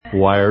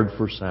Wired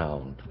for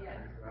sound.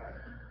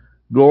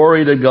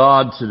 Glory to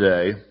God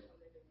today.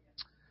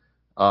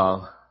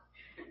 I'm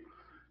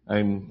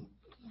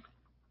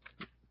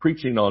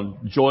preaching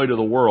on joy to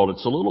the world.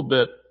 It's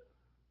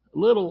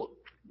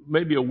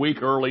maybe a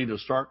week early to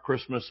start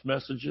Christmas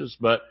messages,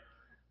 but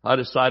I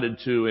decided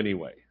to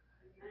anyway.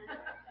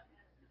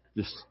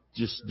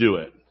 Just do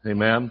it.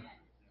 Amen.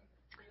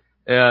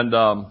 And,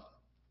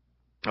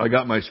 I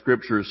got my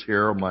scriptures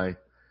here on my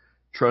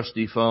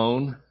trusty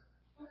phone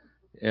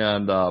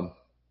and,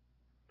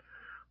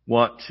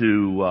 want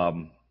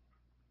to,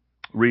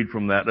 read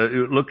from that.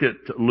 Look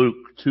at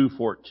Luke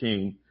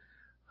 2:14.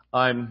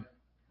 I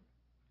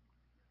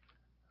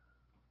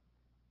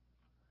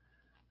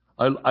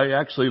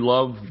actually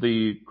love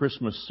the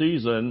Christmas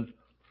season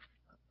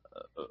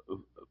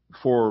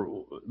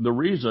for the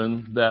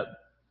reason that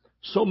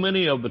so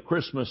many of the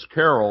Christmas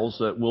carols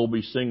that we'll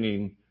be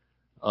singing,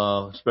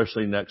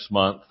 especially next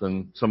month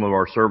and some of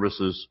our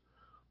services,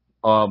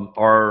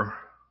 are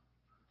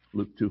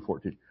Luke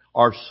 2:14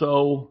 are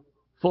so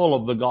full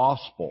of the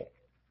gospel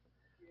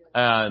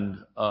and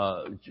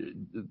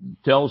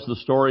tells the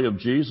story of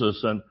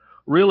Jesus. And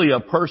really, a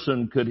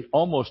person could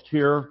almost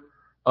hear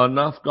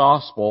enough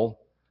gospel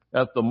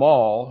at the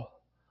mall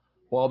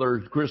while they're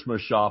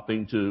Christmas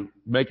shopping to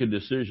make a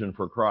decision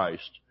for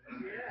Christ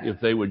if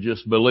they would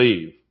just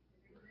believe.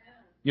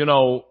 You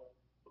know,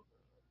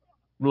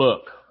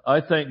 look,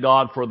 I thank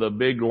God for the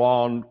big,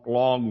 long,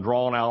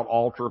 drawn out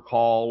altar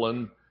call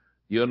and,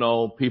 you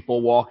know,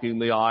 people walking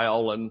the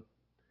aisle, and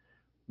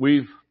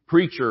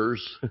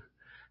preachers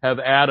have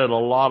added a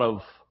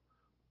lot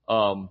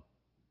of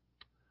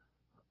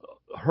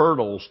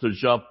hurdles to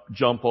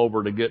jump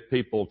over to get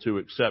people to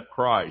accept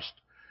Christ.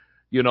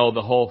 You know,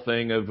 the whole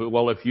thing of,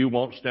 well, if you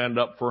won't stand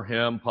up for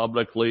him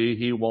publicly,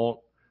 he won't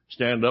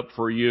stand up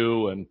for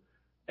you, and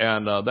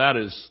that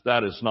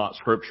is not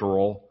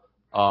scriptural.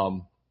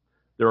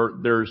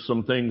 There's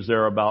some things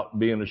there about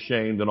being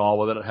ashamed and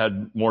all of that. It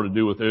had more to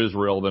do with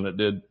Israel than it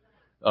did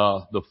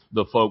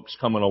the folks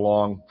coming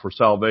along for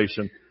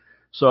salvation.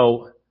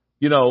 So,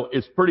 you know,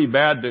 it's pretty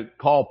bad to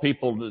call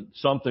people to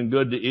something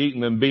good to eat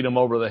and then beat them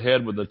over the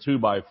head with a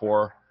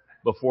 2x4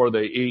 before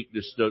they eat,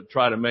 just to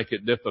try to make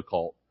it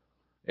difficult.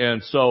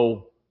 And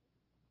so,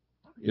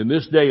 in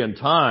this day and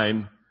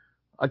time,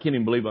 I can't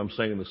even believe I'm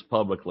saying this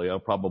publicly. I'll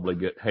probably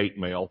get hate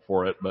mail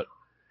for it, but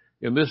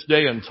in this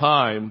day and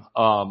time,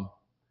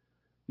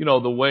 you know,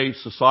 the way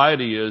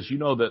society is, you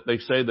know that they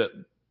say that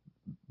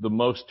the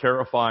most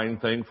terrifying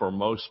thing for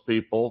most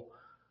people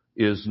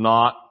is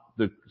not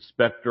the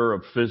specter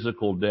of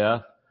physical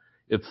death.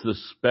 It's the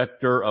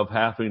specter of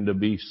having to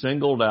be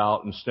singled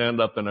out and stand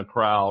up in a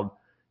crowd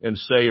and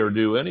say or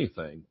do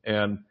anything.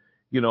 And,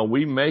 you know,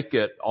 we make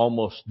it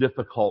almost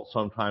difficult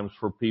sometimes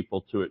for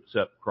people to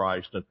accept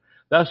Christ. And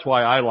that's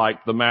why I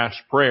like the Mass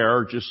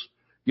prayer. Just,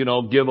 you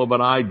know, give them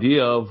an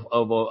idea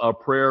of a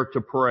prayer to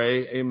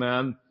pray.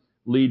 Amen.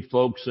 Lead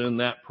folks in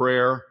that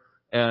prayer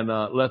and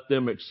let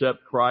them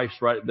accept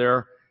Christ right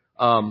there.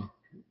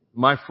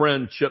 My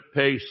friend Chip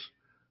Pace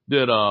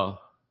did a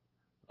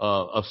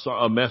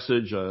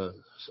message, a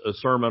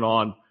sermon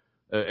on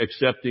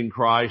accepting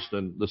Christ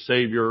and the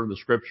Savior, the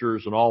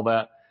Scriptures and all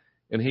that.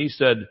 And he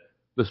said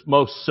the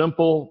most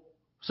simple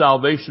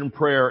salvation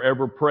prayer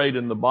ever prayed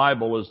in the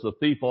Bible is the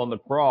thief on the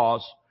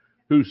cross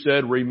who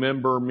said,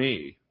 "Remember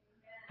me."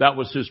 That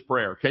was his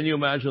prayer. Can you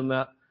imagine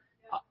that?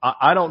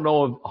 I don't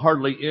know of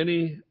hardly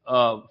any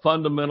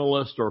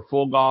fundamentalist or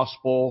full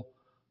gospel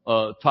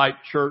type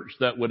church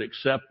that would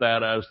accept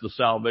that as the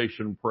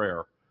salvation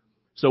prayer.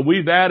 So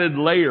we've added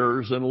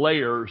layers and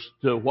layers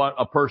to what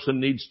a person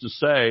needs to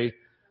say,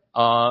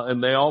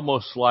 and they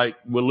almost like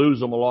we lose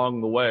them along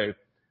the way.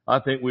 I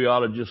think we ought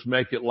to just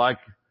make it like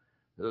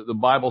the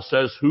Bible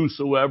says,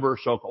 whosoever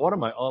shall, what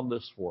am I on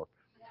this for?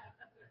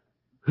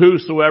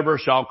 Whosoever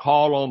shall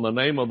call on the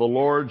name of the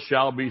Lord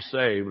shall be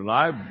saved.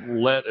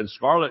 And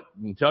Scarlett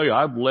can tell you,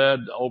 I've led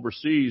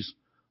overseas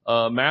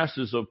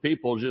masses of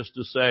people just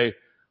to say,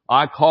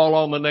 I call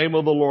on the name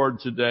of the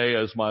Lord today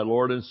as my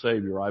Lord and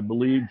Savior. I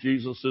believe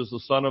Jesus is the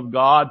Son of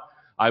God.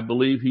 I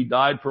believe He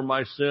died for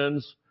my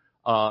sins,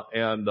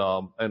 and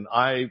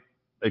I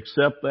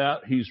accept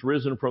that He's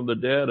risen from the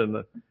dead,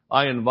 and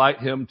I invite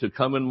Him to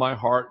come in my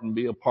heart and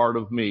be a part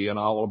of me, and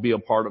I will be a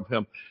part of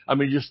Him. I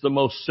mean, just the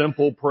most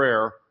simple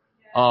prayer.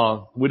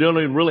 We don't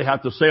even really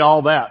have to say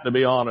all that, to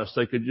be honest.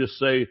 They could just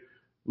say,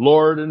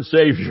 Lord and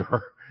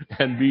Savior,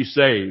 and be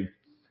saved.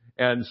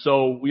 And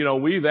so, you know,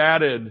 we've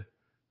added,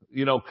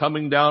 you know,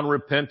 coming down,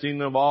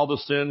 repenting of all the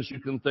sins you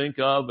can think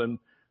of, and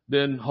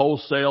then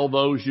wholesale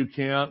those you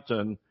can't,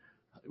 and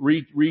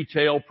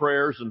retail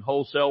prayers and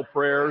wholesale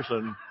prayers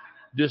and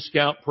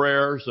discount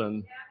prayers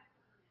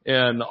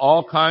and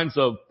all kinds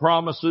of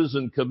promises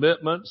and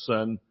commitments.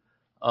 And,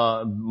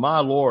 my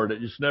Lord, it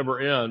just never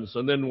ends.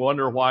 And then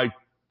wonder why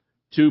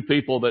two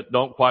people that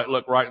don't quite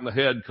look right in the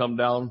head come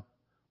down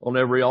on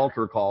every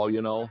altar call,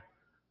 you know,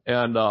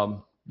 and,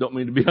 don't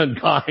mean to be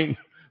unkind,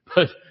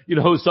 but, you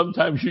know,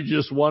 sometimes you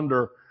just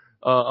wonder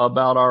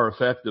about our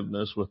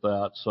effectiveness with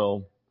that.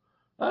 So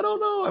I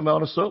don't know. I'm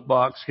on a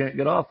soapbox. Can't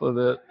get off of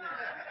it.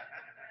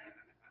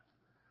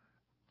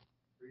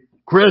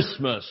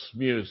 Christmas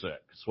music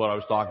is what I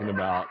was talking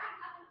about.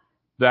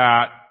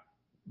 That,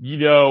 you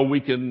know, we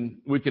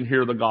can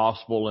hear the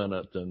gospel in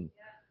it. And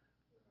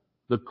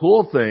the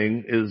cool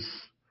thing is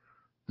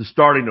the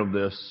starting of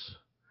this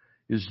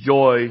is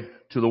joy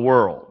to the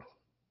world.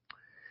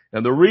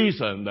 And the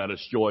reason that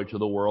it's joy to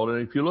the world,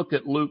 and if you look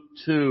at Luke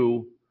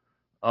 2,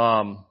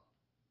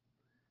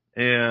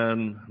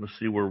 and let's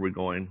see where we're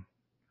going.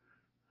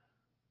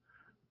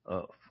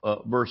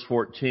 Verse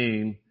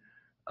 14,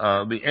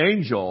 the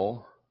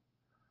angel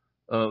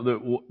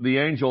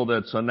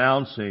that's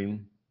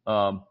announcing,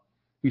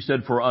 he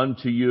said, for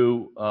unto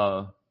you,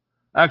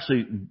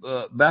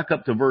 back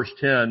up to verse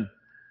 10,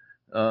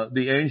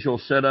 the angel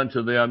said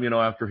unto them, you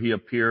know, after he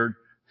appeared,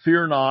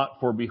 fear not,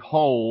 for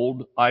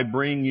behold, I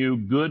bring you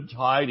good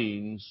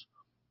tidings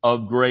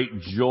of great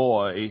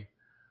joy,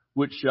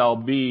 which shall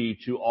be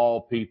to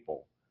all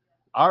people.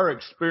 Our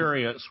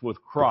experience with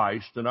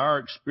Christ and our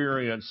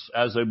experience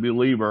as a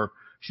believer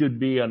should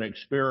be an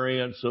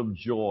experience of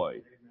joy.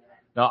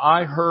 Now,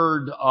 I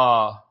heard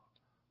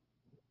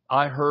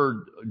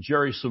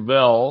Jerry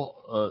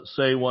Savelle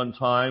say one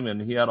time,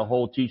 and he had a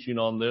whole teaching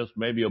on this,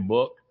 maybe a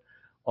book,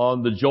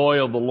 on the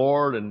joy of the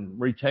Lord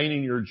and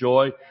retaining your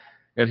joy.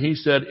 And he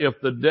said, if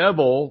the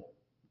devil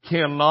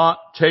cannot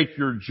take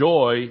your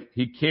joy,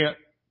 he can't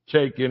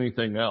take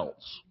anything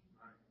else.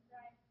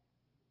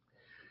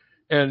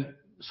 And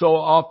so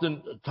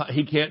often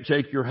he can't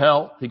take your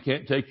health, he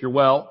can't take your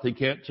wealth, he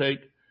can't take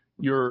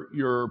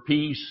your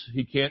peace,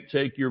 he can't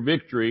take your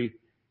victory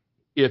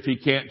if he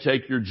can't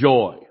take your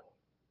joy.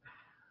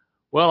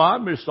 Well,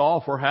 I'm just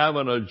all for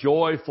having a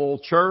joyful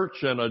church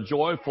and a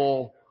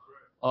joyful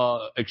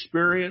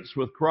experience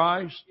with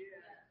Christ.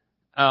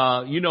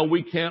 You know,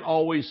 we can't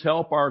always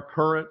help our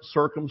current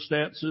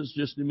circumstances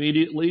just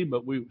immediately,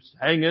 but we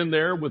hang in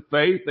there with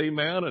faith,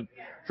 amen, and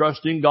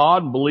trusting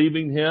God and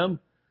believing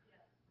Him.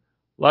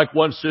 Like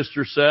one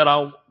sister said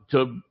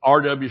to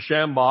R.W.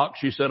 Shambach,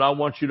 she said, I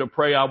want you to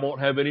pray I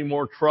won't have any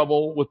more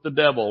trouble with the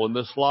devil in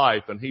this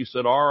life. And he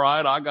said, all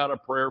right, I got a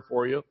prayer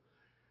for you.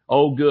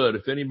 Oh, good.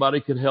 If anybody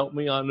could help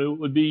me, I knew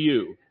it would be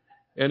you.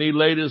 And he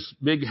laid his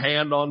big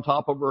hand on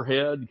top of her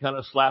head, kind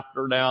of slapped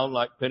her down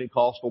like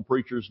Pentecostal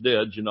preachers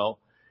did, you know.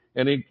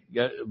 And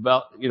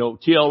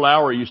T.L.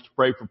 Lowry used to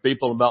pray for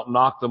people about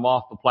knock them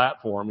off the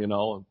platform, you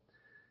know.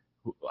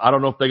 And I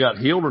don't know if they got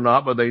healed or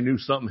not, but they knew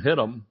something hit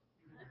them.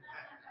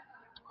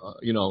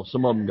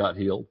 Some of them got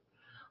healed.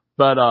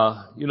 But,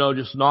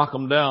 just knock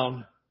them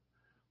down,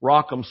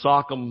 rock them,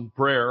 sock them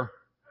prayer.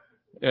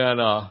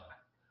 And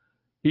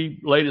he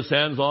laid his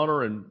hands on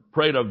her and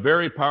prayed a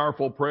very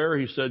powerful prayer.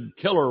 He said,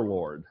 kill her,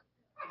 Lord.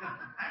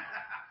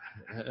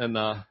 And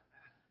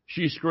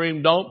she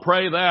screamed, don't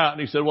pray that.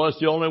 And he said, well,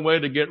 it's the only way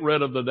to get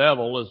rid of the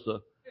devil is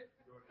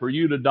for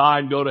you to die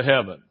and go to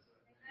heaven.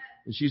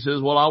 And she says,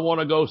 well, I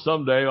want to go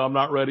someday. I'm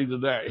not ready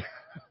today.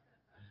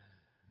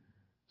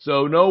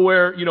 So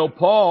nowhere,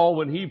 Paul,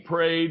 when he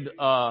prayed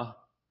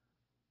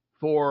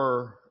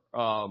for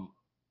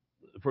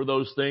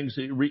those things,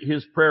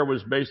 his prayer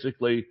was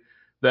basically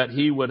that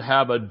he would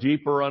have a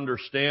deeper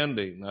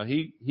understanding. Now,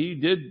 he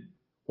did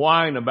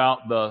whine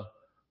about the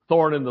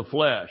thorn in the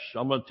flesh.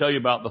 I'm going to tell you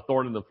about the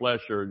thorn in the flesh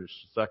here in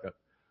just a second.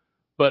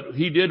 But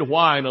he did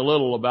whine a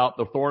little about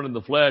the thorn in the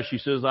flesh. He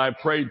says, I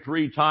prayed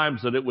 3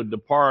 times that it would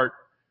depart,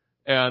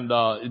 and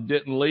it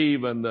didn't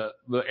leave, and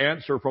the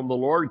answer from the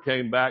Lord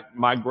came back,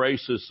 my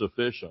grace is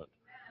sufficient.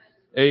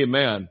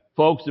 Amen.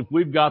 Folks, if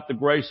we've got the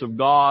grace of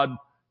God,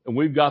 and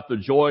we've got the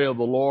joy of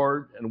the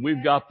Lord, and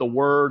we've got the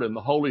Word and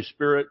the Holy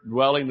Spirit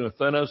dwelling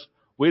within us,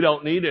 we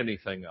don't need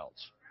anything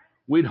else.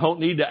 We don't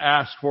need to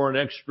ask for an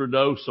extra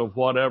dose of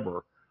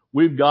whatever.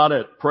 We've got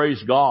it,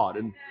 praise God.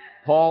 And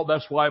Paul,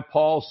 that's why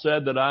Paul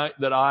said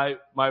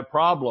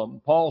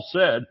Paul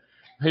said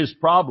his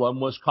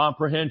problem was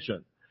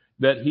comprehension.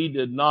 That he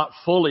did not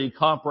fully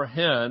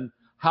comprehend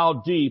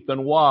how deep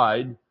and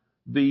wide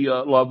the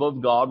love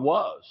of God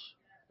was.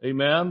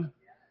 Amen?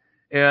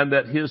 And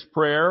that his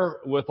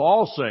prayer with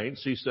all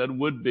saints, he said,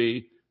 would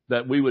be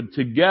that we would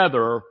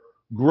together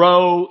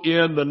grow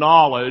in the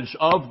knowledge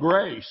of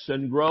grace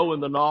and grow in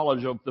the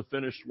knowledge of the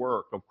finished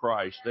work of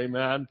Christ.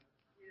 Amen?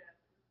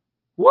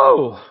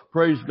 Whoa!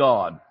 Praise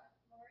God.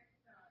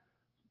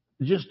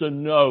 Just a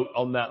note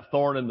on that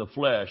thorn in the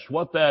flesh.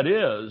 What that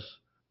is,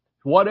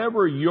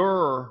 whatever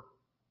your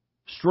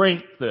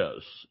strength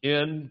is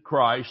in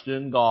Christ,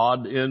 in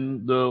God,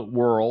 in the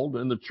world,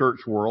 in the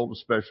church world,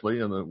 especially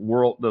in the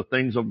world, the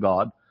things of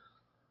God.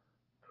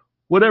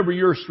 Whatever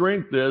your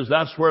strength is,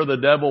 that's where the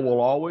devil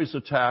will always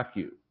attack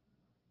you.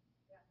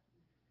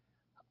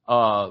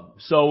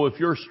 So if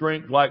your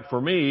strength, like for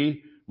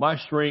me, my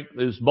strength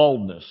is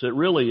boldness. It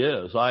really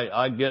is.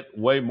 I get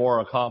way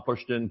more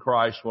accomplished in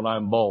Christ when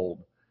I'm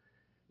bold.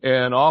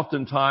 And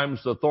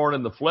oftentimes the thorn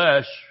in the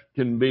flesh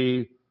can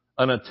be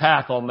an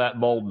attack on that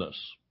boldness.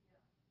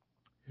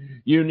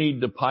 You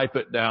need to pipe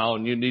it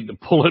down. You need to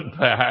pull it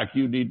back.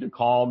 You need to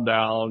calm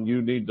down.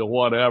 You need to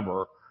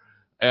whatever.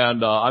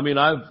 And,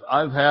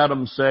 I've had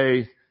them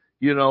say,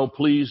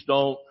 please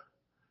don't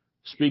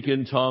speak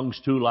in tongues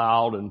too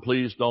loud, and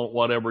please don't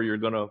whatever, you're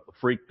going to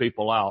freak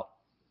people out.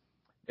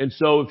 And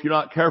so if you're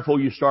not careful,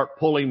 you start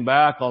pulling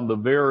back on the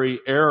very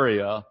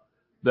area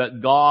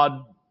that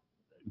God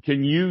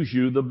can use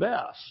you the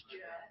best.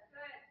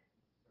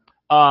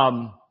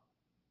 And,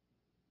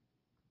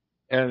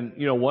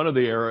 one of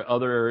the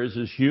other areas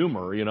is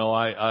humor.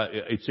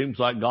 It seems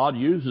like God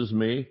uses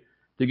me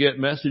to get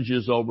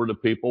messages over to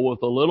people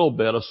with a little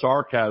bit of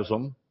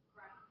sarcasm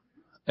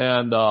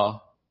and,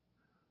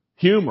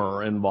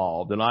 humor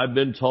involved. And I've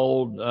been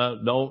told,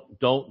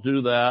 don't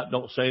do that.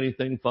 Don't say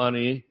anything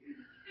funny.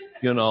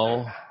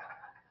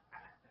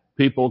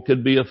 People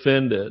could be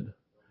offended.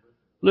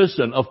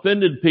 Listen,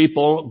 offended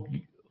people,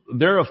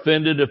 they're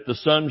offended if the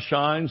sun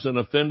shines and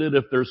offended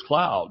if there's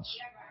clouds.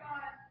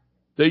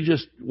 They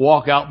just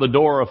walk out the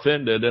door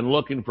offended and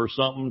looking for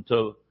something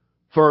to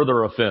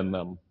further offend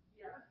them.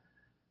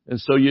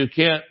 And so you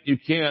can't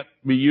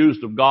be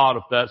used of God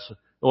if that's,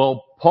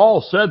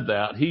 Paul said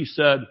that. He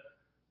said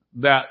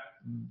that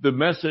the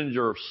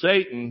messenger of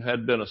Satan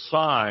had been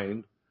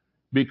assigned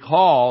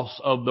because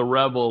of the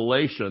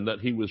revelation that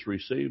he was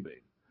receiving.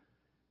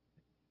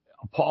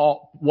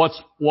 Paul, what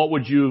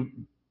would you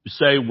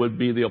say would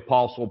be the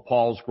Apostle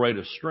Paul's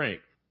greatest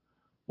strength?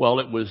 Well,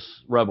 it was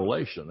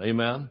revelation,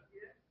 amen,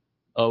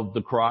 of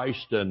the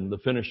Christ and the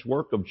finished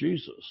work of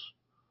Jesus.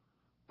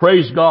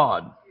 Praise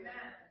God.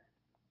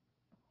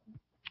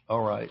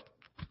 All right.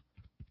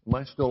 Am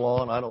I still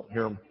on? I don't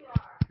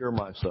hear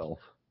myself.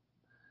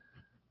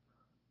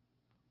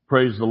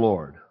 Praise the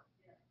Lord.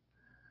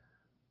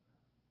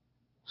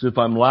 So if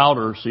I'm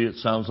louder, see, it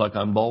sounds like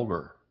I'm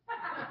bolder.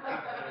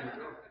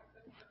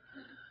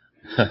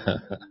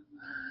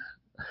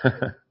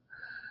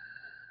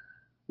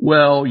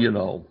 Well,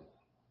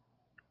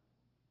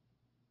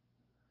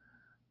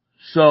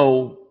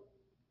 So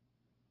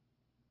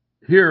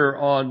here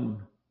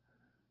on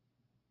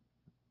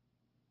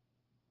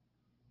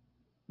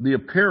the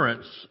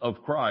appearance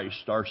of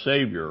Christ, our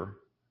Savior,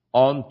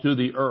 onto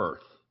the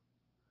earth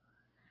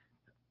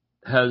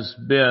has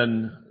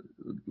been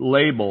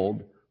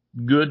labeled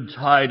good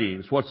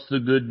tidings. What's the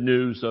good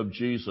news of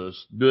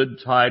Jesus? Good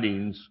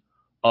tidings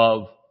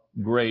of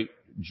great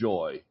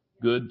joy.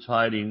 Good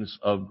tidings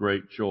of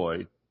great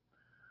joy.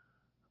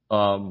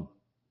 And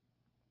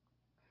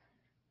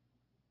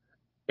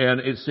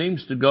it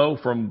seems to go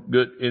from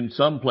good, in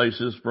some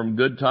places, from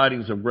good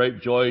tidings of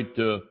great joy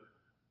to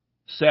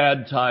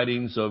sad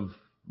tidings of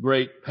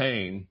great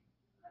pain.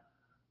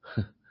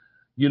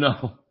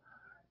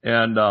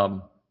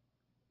 And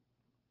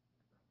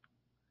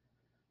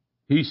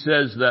he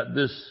says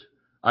that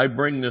I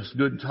bring this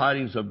good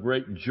tidings of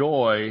great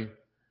joy,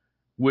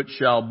 which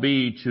shall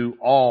be to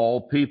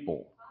all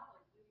people.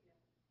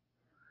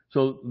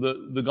 So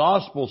the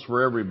gospel's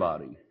for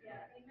everybody.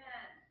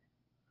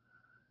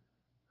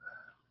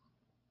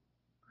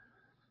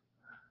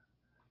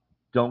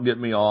 Don't get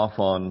me off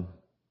on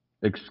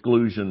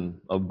exclusion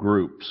of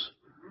groups,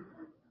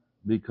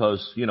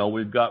 because,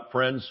 we've got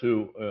friends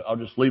who, I'll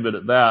just leave it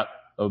at that,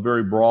 a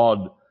very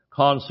broad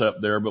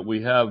concept there, but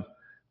we have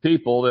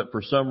people that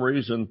for some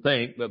reason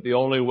think that the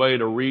only way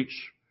to reach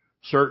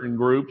certain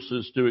groups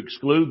is to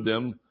exclude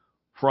them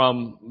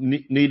from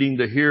needing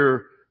to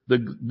hear the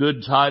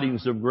good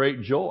tidings of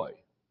great joy.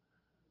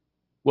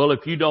 Well,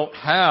 if you don't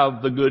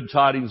have the good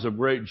tidings of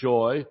great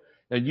joy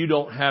and you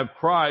don't have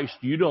Christ,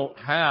 you don't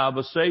have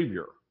a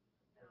Savior.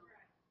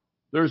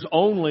 There's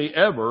only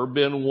ever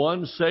been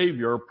one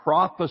Savior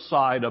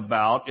prophesied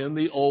about in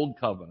the Old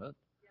Covenant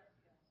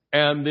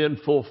and then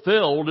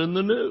fulfilled in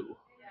the New.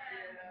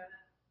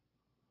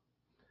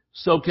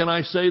 So can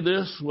I say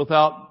this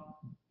without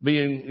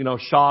being,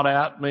 shot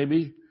at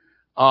maybe?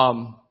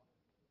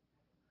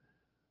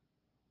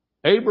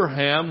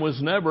 Abraham was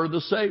never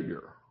the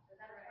Savior,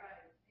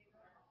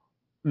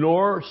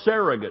 nor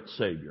surrogate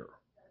Savior.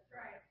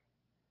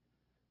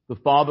 The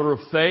father of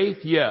faith,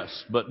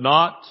 yes, but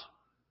not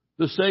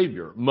the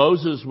Savior.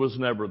 Moses was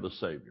never the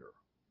Savior.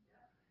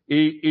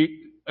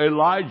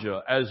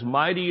 Elijah, as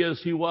mighty as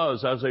he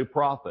was as a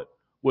prophet,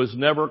 was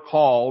never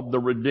called the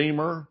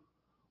Redeemer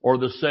or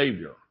the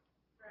Savior.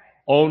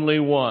 Only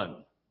one.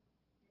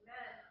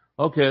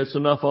 Okay, it's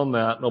enough on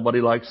that.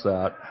 Nobody likes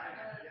that.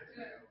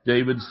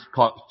 David's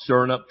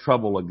stirring up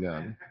trouble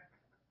again.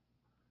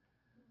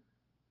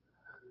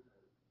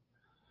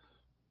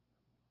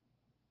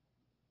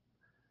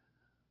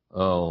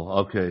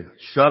 Oh, okay.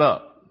 Shut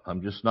up.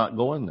 I'm just not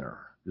going there.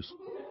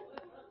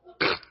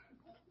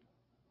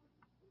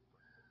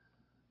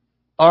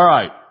 All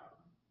right.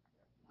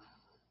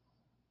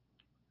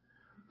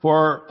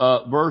 For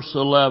verse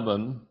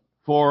 11,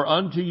 for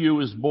unto you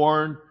is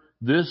born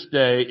this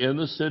day in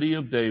the city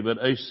of David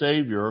a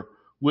Savior,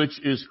 which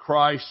is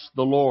Christ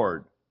the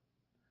Lord.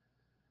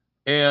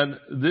 And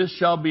this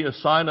shall be a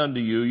sign unto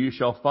you. You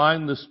shall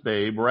find this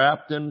babe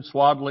wrapped in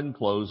swaddling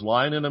clothes,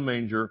 lying in a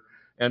manger.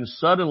 And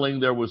suddenly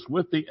there was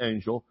with the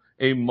angel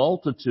a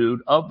multitude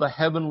of the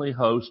heavenly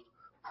host,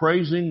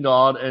 praising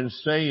God and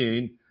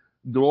saying,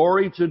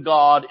 glory to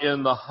God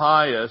in the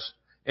highest,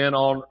 and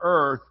on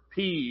earth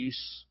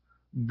peace,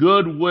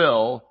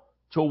 goodwill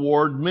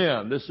toward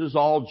men. This is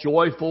all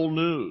joyful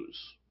news.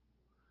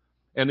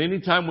 And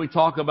anytime we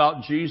talk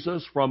about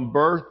Jesus, from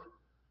birth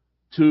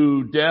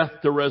to death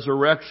to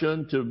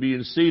resurrection to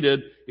being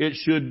seated, it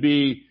should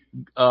be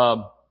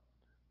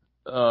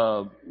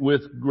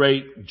with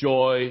great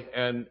joy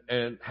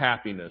and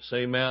happiness.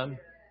 Amen?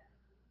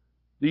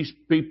 These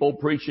people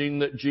preaching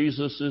that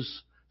Jesus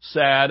is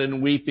sad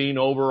and weeping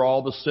over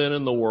all the sin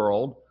in the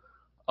world,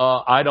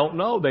 I don't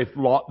know. They've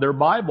lost their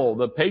Bible.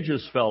 The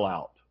pages fell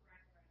out.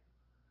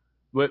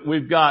 But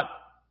we've got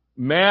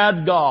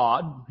mad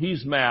God.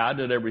 He's mad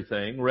at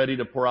everything, ready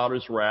to pour out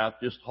His wrath,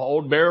 just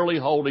barely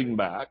holding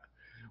back.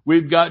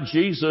 We've got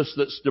Jesus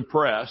that's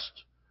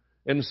depressed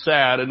and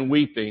sad and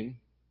weeping.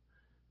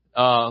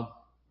 We've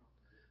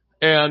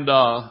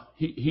got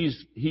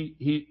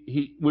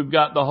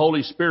the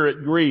Holy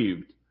Spirit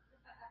grieved.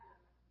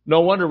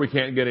 No wonder we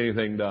can't get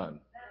anything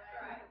done.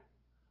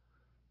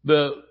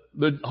 The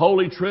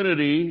Holy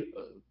Trinity,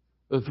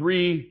 the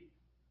three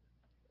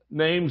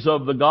names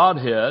of the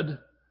Godhead,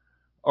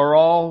 are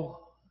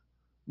all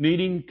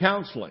needing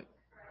counseling.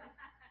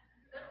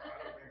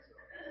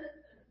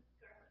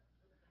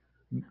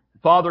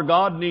 Father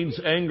God needs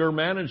anger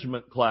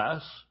management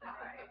class.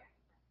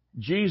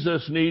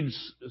 Jesus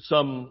needs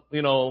some,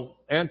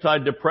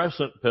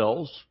 antidepressant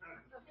pills.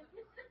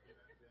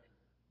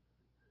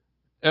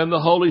 And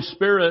the Holy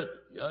Spirit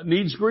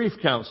needs grief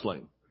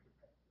counseling.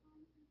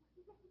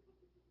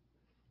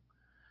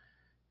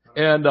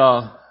 And,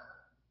 I've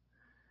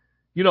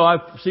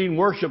seen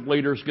worship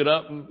leaders get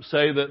up and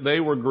say that they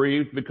were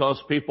grieved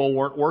because people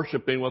weren't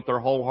worshiping with their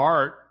whole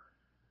heart.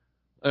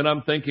 And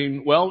I'm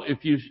thinking, well,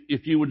 if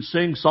you would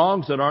sing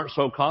songs that aren't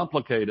so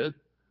complicated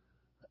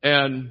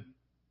and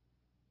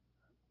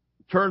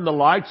turn the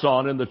lights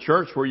on in the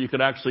church where you could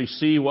actually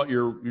see what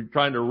you're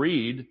trying to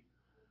read,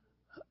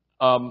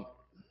 now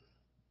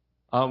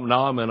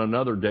I'm in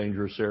another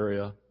dangerous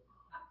area.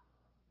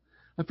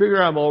 I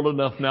figure I'm old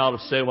enough now to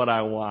say what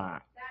I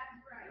want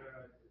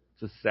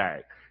to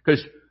say.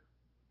 Because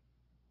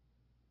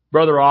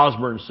Brother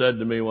Osborne said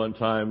to me one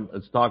time,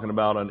 it's talking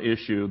about an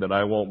issue that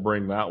I won't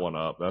bring that one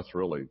up. That's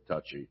really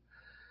touchy.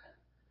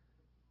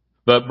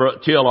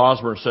 But T.L.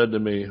 Osborne said to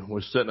me,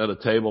 was sitting at a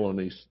table and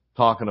he's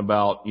talking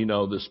about,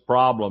 this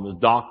problem,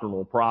 this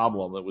doctrinal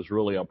problem that was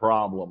really a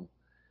problem.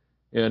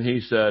 And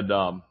he said,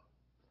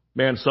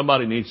 man,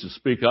 somebody needs to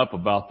speak up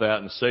about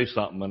that and say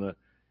something.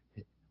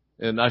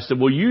 And I said,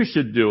 well, you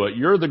should do it.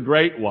 You're the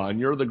great one.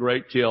 You're the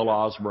great T.L.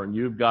 Osborne.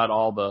 You've got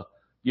all the,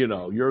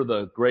 you're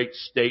the great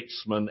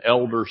statesman,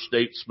 elder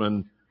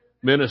statesman,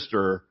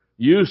 minister.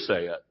 You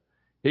say it.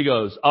 He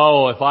goes,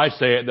 oh, if I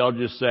say it, they'll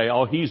just say,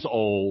 oh, he's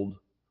old.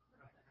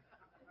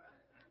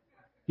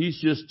 He's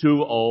just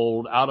too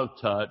old, out of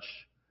touch.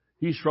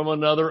 He's from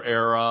another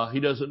era. He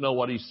doesn't know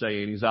what he's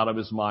saying. He's out of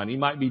his mind. He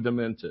might be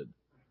demented.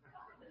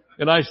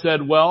 And I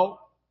said, well,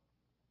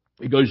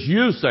 he goes,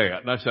 you say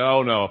it. And I said,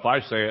 oh no, if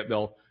I say it,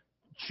 they'll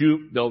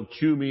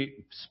chew me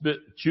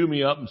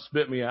up and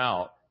spit me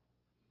out.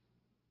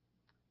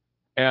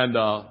 And,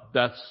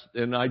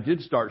 and I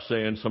did start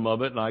saying some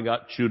of it and I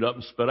got chewed up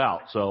and spit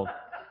out. So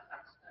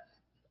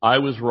I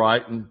was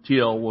right and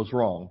TL was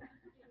wrong.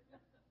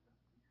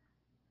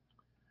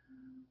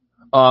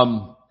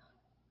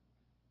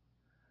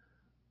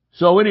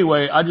 So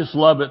anyway, I just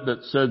love it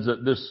that says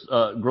that this,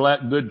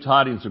 good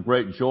tidings of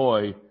great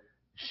joy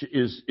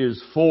is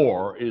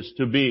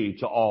to be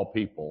to all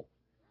people.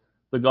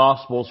 The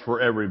gospel's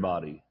for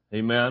everybody.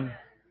 Amen.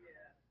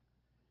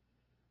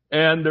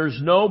 And there's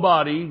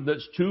nobody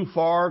that's too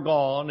far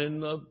gone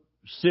in the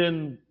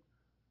sin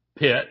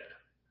pit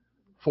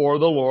for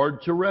the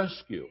Lord to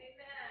rescue.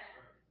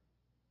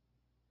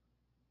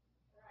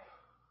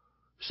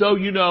 So,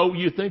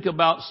 you think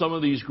about some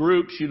of these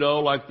groups,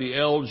 like the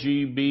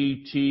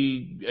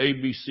LGBT,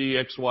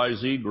 ABC,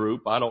 XYZ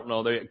group. I don't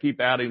know. They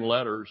keep adding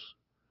letters.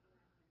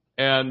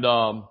 And,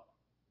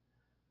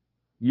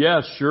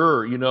 yeah,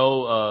 sure.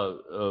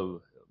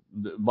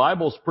 The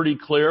Bible's pretty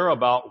clear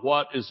about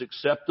what is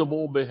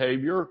acceptable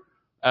behavior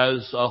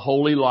as a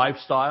holy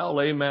lifestyle.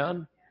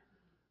 Amen.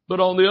 But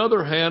on the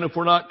other hand, if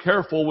we're not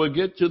careful, we'll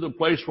get to the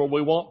place where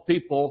we want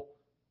people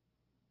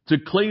to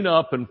clean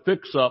up and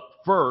fix up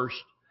first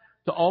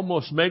to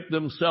almost make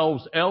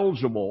themselves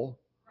eligible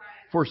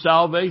for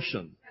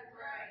salvation.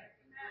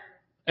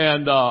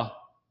 And,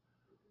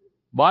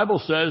 Bible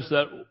says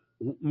that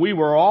we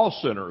were all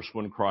sinners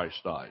when Christ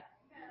died.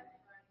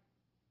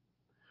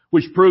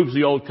 Which proves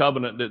the old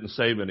covenant didn't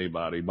save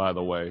anybody, by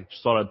the way.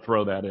 Just thought I'd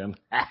throw that in.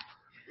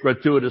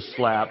 Gratuitous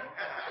slap.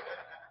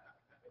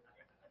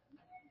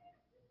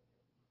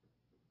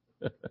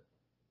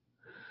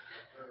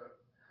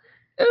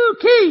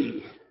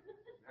 Okay.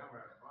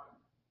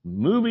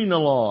 Moving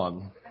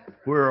along.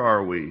 Where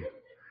are we?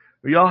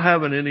 Are y'all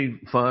having any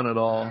fun at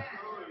all?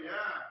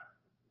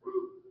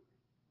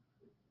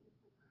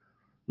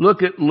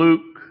 Look at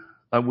Luke.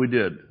 We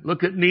did.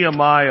 Look at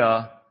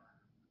Nehemiah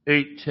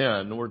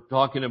 8:10. We're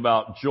talking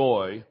about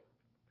joy.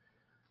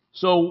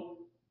 So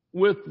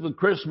with the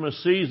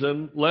Christmas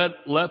season, let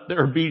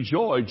there be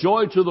joy.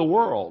 Joy to the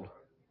world.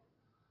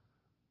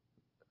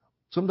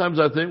 Sometimes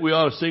I think we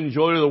ought to sing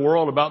Joy to the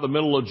World about the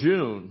middle of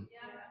June.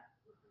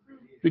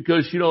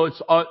 Because,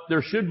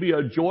 there should be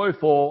a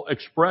joyful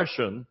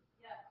expression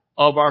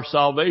of our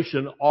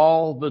salvation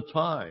all the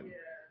time.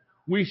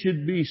 We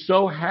should be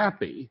so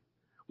happy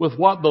with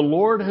what the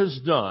Lord has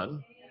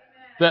done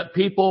that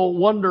people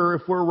wonder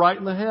if we're right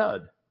in the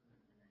head.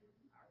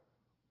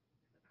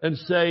 And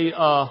say,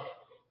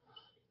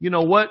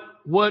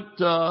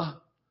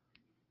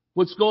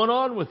 what's going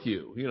on with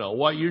you?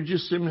 Why you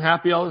just seem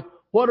happy all.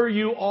 What are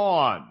you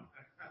on?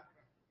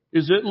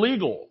 Is it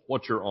legal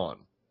what you're on?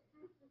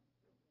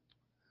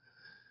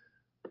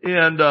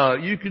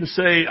 And you can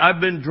say, I've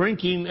been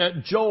drinking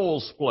at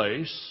Joel's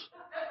place.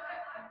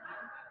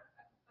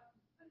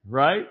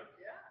 Right?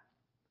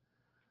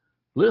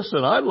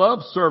 Listen, I love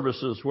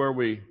services where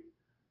we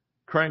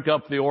crank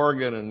up the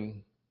organ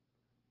and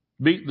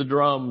beat the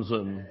drums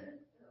and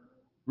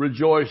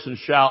rejoice and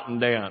shout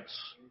and dance.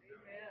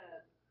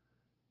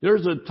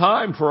 There's a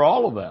time for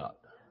all of that.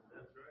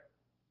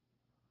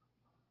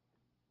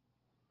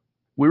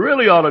 We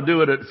really ought to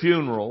do it at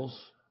funerals.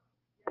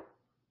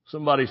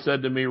 Somebody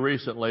said to me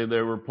recently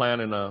they were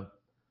planning a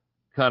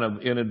kind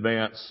of in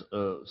advance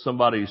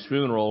somebody's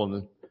funeral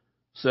and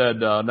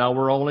said, now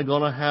we're only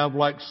going to have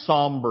like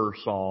somber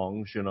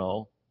songs,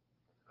 And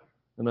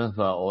I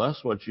thought, well,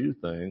 that's what you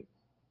think.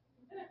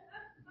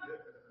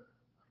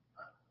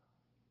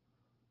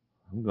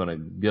 I'm going to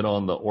get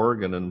on the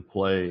organ and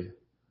play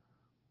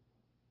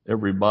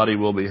Everybody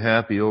Will Be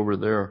Happy Over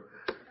There.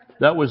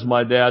 That was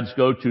my dad's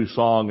go-to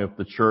song if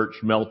the church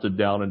melted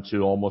down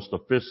into almost a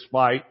fist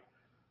fight.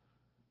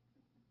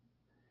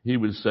 He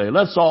would say,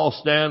 let's all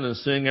stand and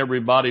sing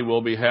Everybody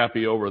Will Be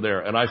Happy Over There.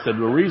 And I said,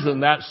 the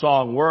reason that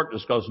song worked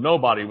is because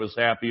nobody was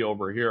happy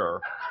over here.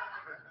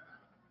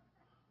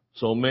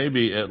 So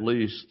maybe at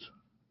least,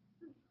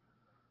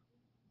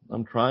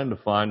 I'm trying to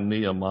find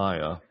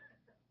Nehemiah.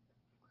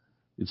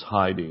 It's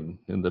hiding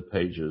in the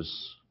pages.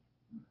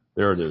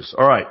 There it is.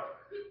 All right.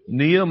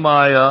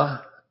 Nehemiah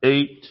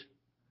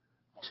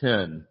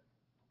 8:10.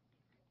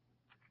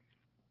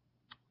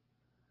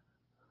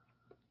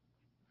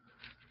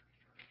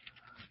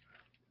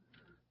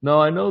 Now,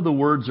 I know the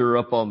words are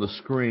up on the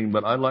screen,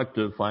 but I like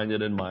to find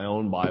it in my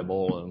own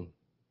Bible and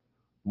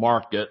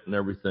mark it and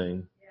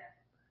everything.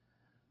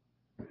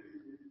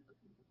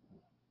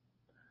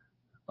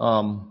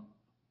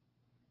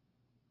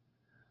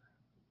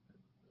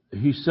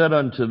 He said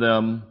unto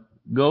them,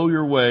 go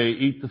your way,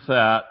 eat the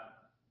fat.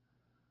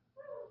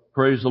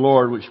 Praise the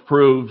Lord, which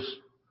proves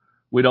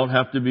we don't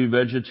have to be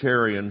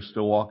vegetarians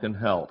to walk in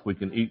health. We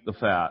can eat the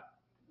fat.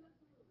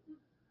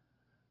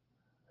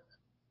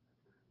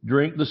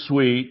 Drink the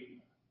sweet,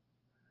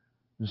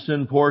 and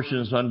send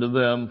portions unto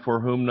them for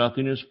whom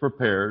nothing is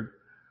prepared.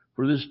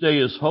 For this day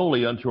is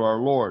holy unto our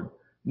Lord.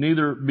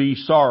 Neither be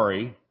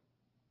sorry,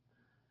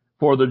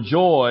 for the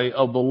joy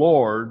of the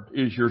Lord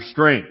is your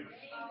strength.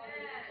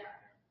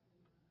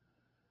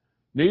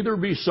 Neither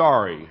be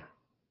sorry.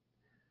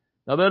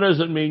 Now that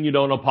doesn't mean you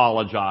don't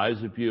apologize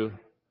if you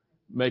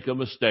make a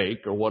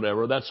mistake or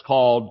whatever. That's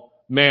called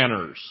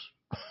manners.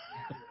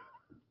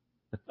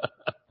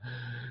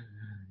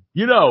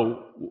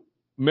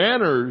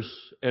 Manners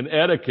and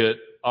etiquette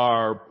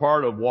are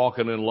part of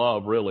walking in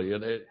love, really.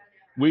 And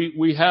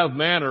we have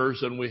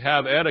manners and we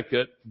have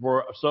etiquette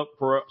for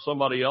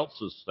somebody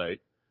else's sake,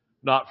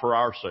 not for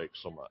our sake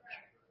so much.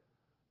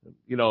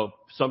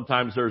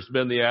 Sometimes there's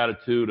been the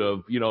attitude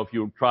of, if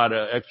you try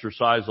to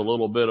exercise a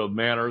little bit of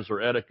manners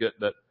or etiquette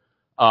that,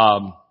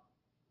 who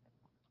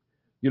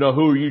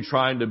are you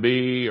trying to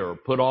be, or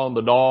put on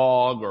the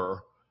dog,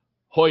 or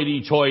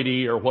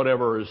hoity-toity, or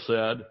whatever is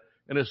said.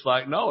 And it's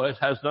like, no, it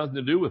has nothing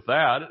to do with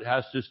that. It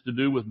has just to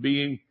do with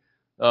being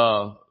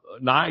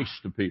nice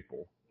to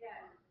people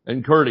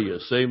and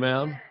courteous.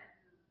 Amen?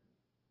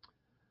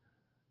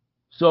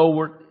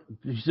 So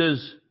he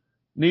says,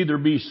 neither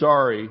be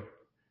sorry.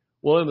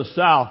 Well, in the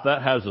South,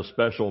 that has a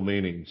special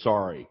meaning,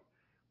 sorry.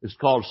 It's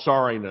called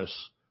sorriness,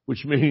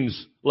 which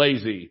means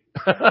lazy.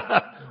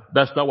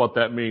 That's not what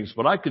that means.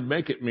 But I could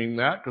make it mean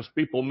that because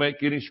people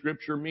make any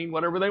scripture mean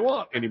whatever they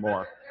want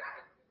anymore.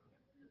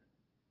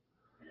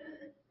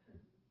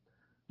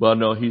 Well,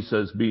 no, he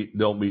says,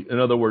 in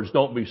other words,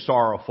 don't be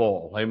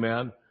sorrowful.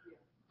 Amen?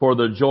 For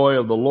the joy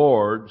of the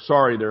Lord,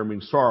 sorry there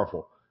means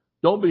sorrowful.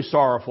 Don't be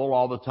sorrowful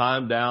all the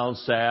time, down,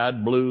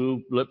 sad,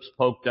 blue, lips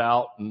poked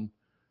out, and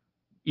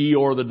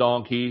Eeyore the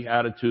donkey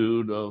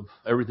attitude of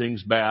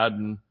everything's bad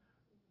and,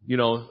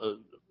 a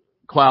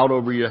cloud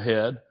over your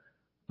head.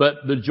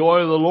 But the joy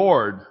of the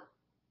Lord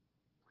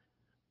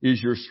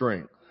is your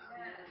strength.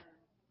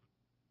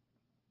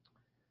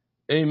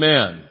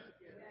 Amen.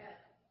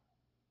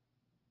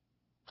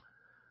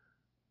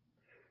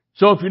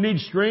 So if you need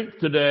strength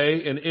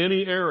today in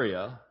any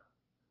area,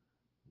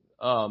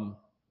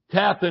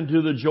 tap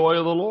into the joy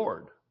of the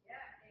Lord.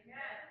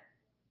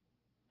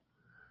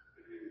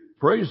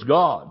 Praise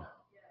God.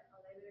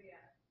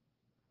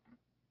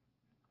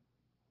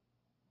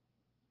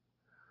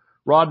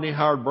 Rodney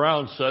Howard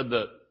Brown said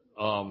that,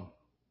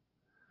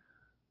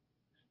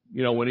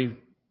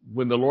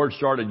 when the Lord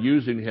started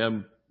using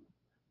him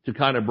to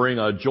kind of bring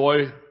a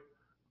joy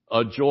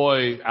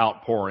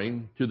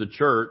outpouring to the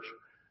church,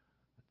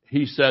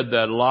 he said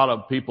that a lot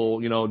of people,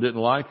 didn't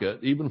like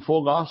it. Even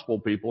full gospel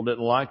people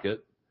didn't like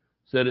it.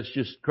 Said it's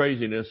just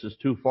craziness. It's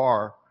too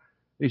far.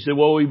 He said,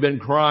 well, we've been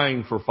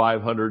crying for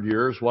 500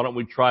 years. Why don't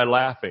we try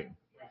laughing?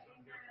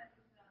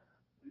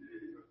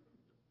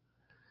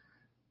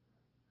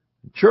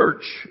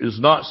 Church is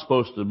not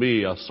supposed to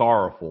be a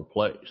sorrowful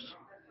place.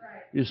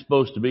 You're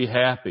supposed to be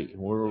happy.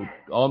 We're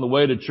on the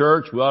way to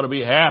church. We ought to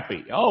be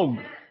happy. Oh,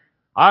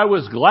 I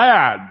was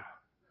glad.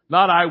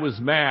 Not I was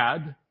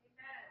mad.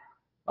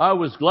 I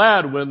was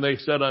glad when they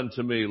said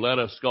unto me, let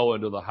us go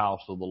into the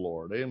house of the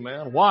Lord.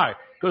 Amen. Why?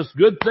 Because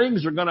good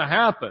things are going to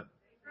happen.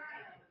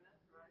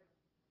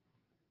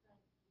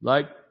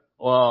 Like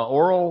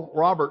Oral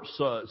Roberts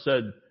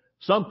said,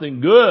 something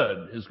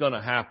good is going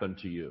to happen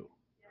to you.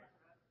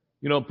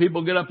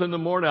 People get up in the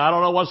morning, I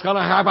don't know what's going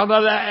to happen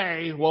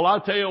today. Well,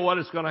 I'll tell you what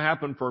is going to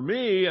happen for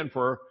me and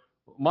for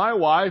my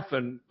wife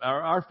and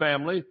our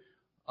family.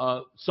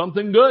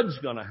 Something good's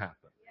going to happen.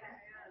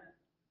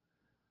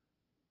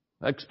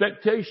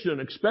 Expectation.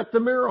 Expect a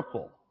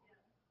miracle.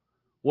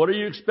 What are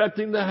you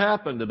expecting to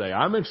happen today?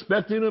 I'm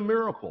expecting a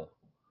miracle.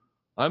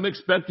 I'm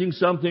expecting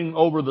something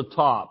over the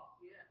top.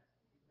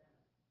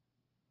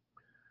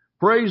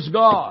 Praise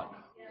God.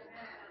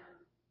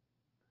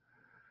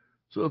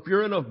 So if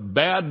you're in a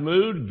bad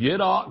mood,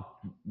 get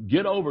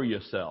over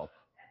yourself.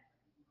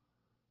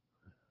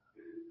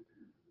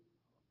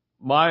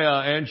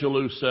 Maya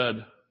Angelou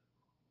said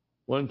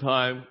one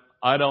time,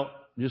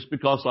 just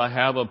because I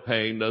have a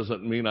pain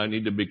doesn't mean I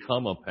need to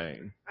become a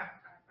pain.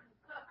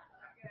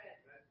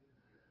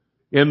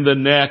 In the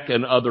neck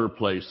and other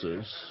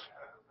places.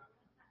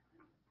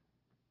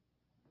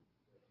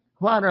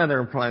 What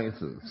other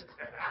places?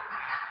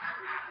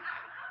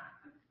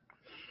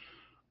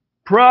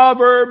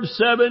 Proverbs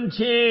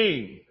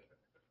 17.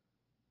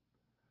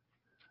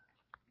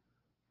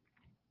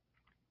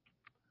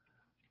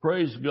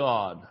 Praise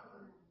God.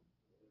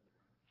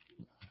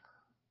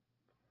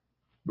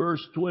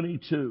 Verse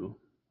 22.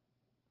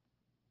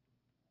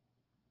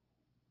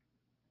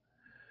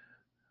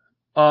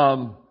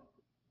 A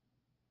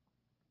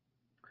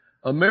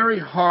merry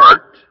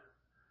heart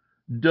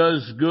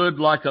does good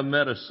like a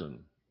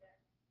medicine,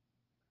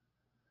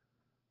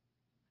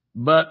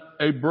 but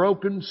a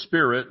broken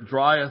spirit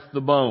drieth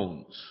the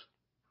bones.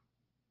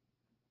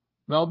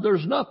 Now,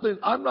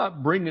 I'm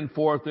not bringing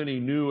forth any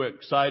new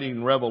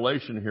exciting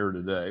revelation here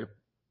today,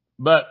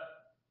 but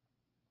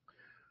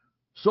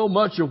so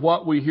much of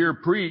what we hear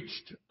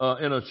preached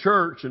in a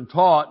church and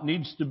taught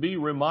needs to be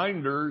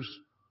reminders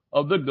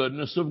of the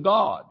goodness of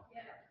God.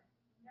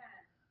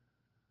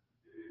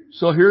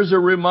 So here's a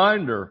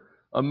reminder.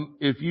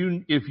 If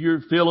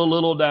you feel a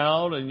little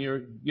down and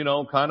you're,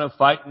 kind of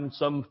fighting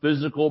some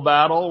physical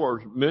battle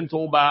or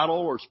mental battle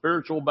or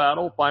spiritual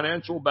battle,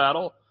 financial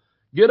battle,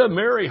 get a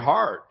merry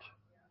heart.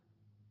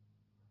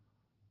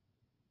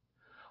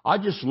 I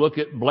just look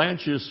at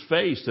Blanche's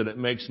face and it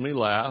makes me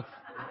laugh.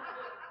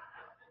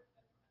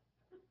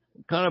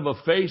 What kind of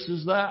a face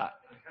is that?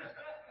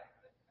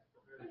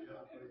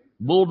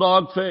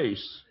 Bulldog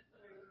face.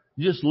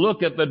 Just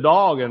look at the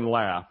dog and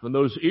laugh, and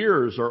those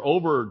ears are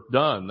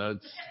overdone.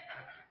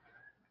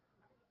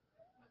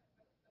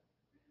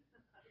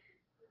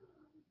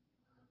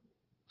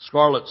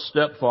 Scarlett's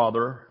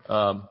stepfather,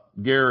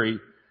 Gary,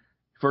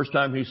 first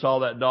time he saw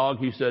that dog,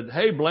 he said,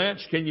 "Hey,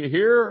 Blanche, can you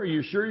hear? Are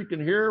you sure you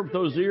can hear with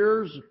those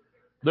ears?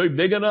 They're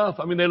big enough?"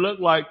 I mean, they look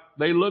like,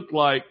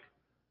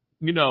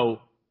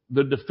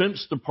 the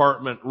Defense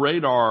Department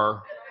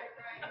radar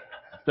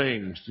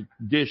things,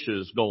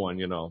 dishes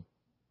going,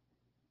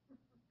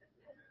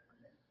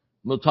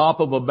 On the top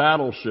of a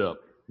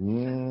battleship.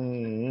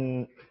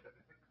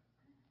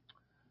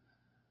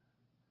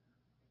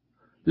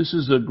 This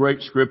is a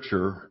great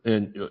scripture,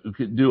 and you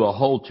could do a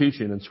whole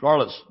teaching, and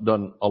Scarlett's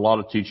done a lot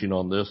of teaching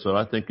on this, and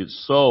I think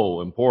it's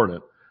so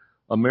important.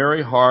 A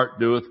merry heart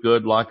doeth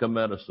good like a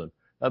medicine.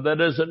 Now, that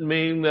doesn't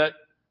mean that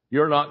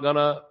you're not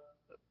gonna,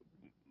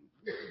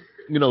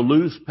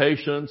 lose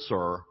patience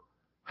or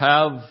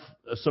have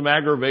some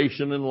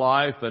aggravation in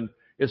life, and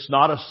it's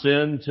not a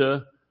sin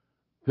to,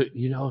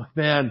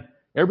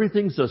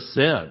 everything's a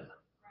sin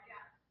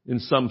in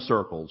some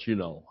circles,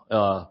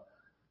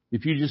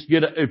 If you just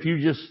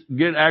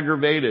get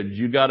aggravated,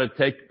 you got to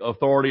take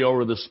authority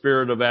over the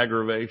spirit of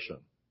aggravation.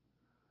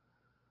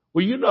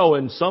 Well,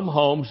 in some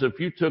homes, if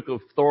you took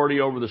authority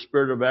over the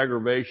spirit of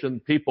aggravation,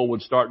 people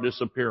would start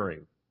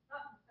disappearing.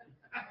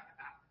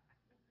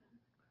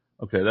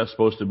 Okay, that's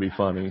supposed to be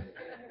funny.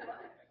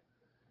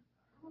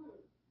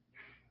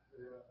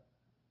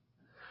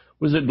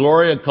 Was it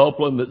Gloria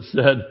Copeland that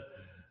said,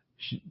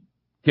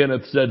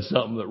 Kenneth said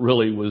something that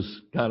really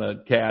was kind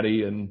of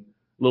catty and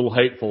a little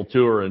hateful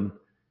to her, and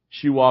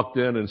she walked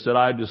in and said,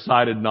 "I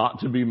decided not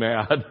to be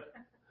mad."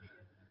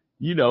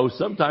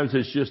 Sometimes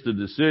it's just a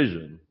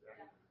decision.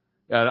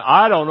 And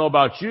I don't know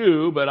about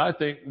you, but I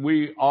think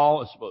we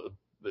all,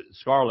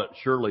 Scarlett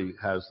Shirley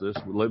has this,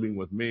 living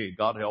with me.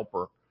 God help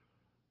her.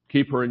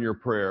 Keep her in your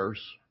prayers.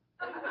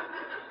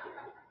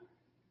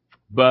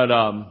 But,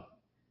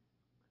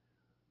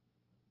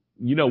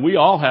 we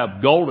all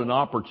have golden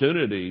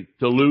opportunity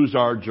to lose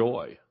our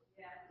joy.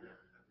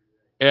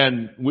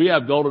 And we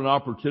have golden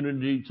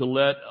opportunity to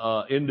let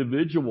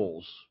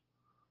individuals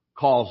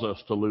cause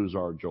us to lose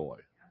our joy.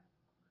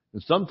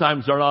 And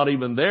sometimes they're not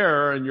even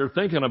there, and you're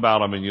thinking about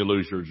them, and you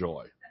lose your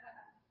joy.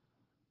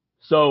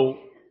 So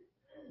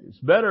it's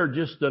better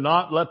just to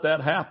not let that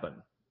happen.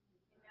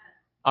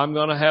 I'm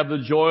going to have the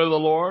joy of the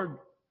Lord.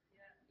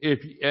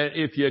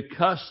 If you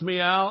cuss me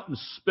out and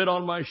spit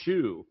on my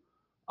shoe,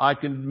 I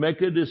can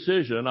make a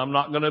decision. I'm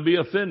not going to be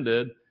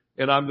offended,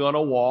 and I'm going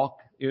to walk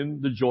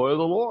in the joy of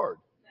the Lord.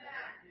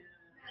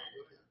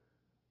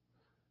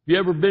 Have you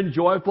ever been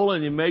joyful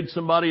and you made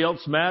somebody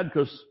else mad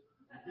because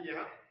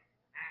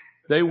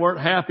they weren't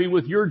happy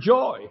with your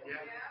joy?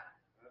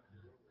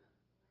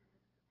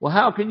 Well,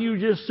 how can you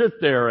just sit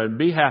there and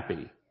be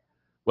happy?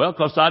 Well,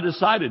 because I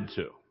decided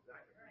to.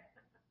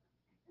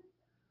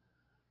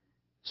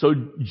 So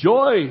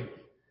joy,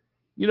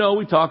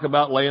 we talk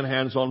about laying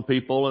hands on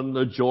people and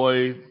the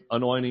joy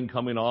anointing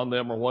coming on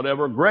them or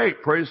whatever.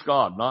 Great, praise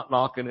God. Not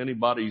knocking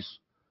anybody's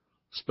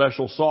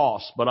special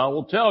sauce. But I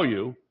will tell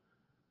you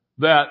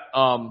that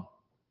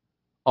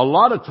a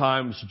lot of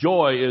times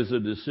joy is a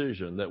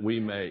decision that we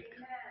make.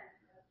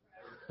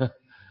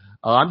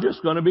 I'm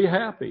just going to be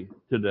happy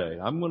today.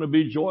 I'm going to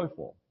be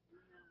joyful.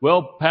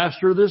 Well,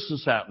 Pastor, this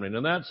is happening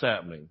and that's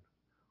happening.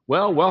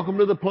 Well, welcome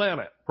to the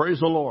planet. Praise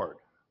the Lord.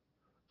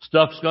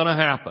 Stuff's going to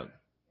happen.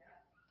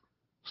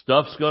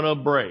 Stuff's going to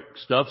break.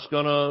 Stuff's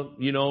going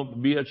to,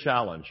 be a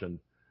challenge. And,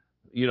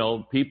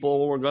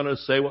 people are going to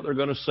say what they're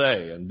going to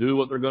say and do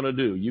what they're going to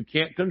do. You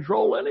can't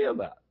control any of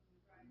that.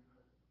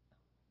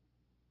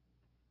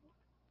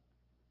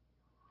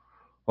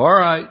 All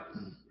right.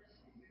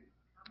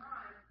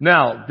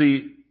 Now,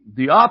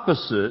 the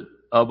opposite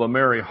of a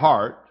merry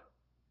heart,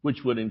 which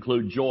would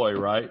include joy,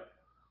 right,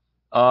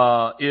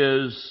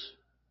 is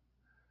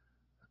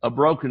a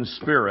broken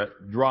spirit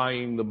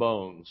drying the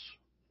bones.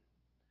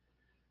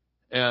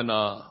 And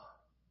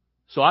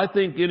so I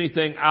think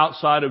anything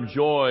outside of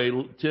joy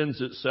tends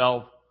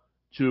itself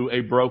to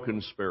a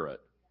broken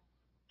spirit.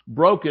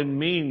 Broken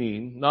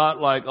meaning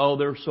not like, oh,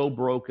 they're so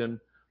broken.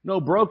 No,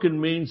 broken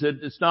means that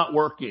it's not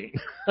working.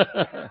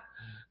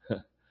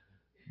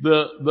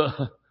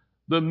 The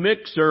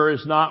mixer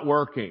is not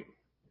working.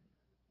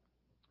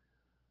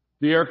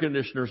 The air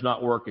conditioner is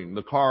not working.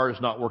 The car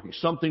is not working.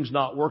 Something's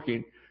not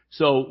working.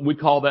 So we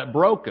call that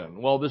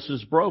broken. Well, this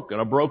is broken.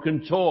 A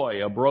broken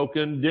toy, a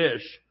broken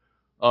dish,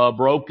 a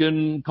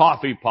broken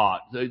coffee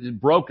pot. It's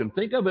broken.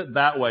 Think of it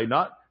that way,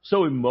 not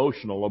so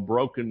emotional, a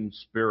broken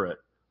spirit.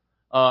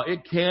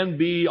 It can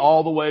be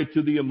all the way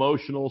to the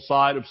emotional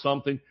side of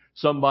something.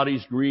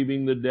 Somebody's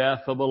grieving the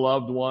death of a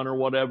loved one or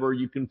whatever.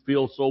 You can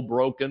feel so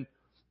broken.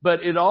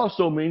 But it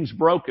also means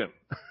broken.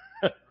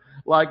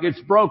 Like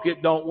it's broke,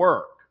 it don't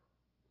work.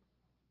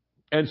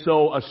 And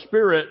so a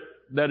spirit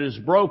that is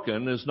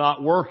broken is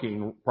not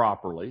working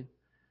properly.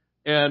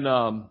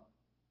 And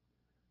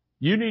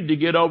you need to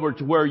get over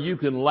to where you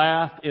can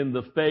laugh in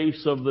the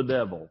face of the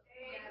devil.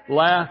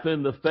 Laugh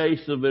in the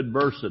face of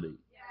adversity.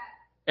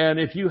 And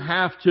if you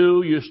have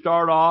to, you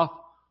start off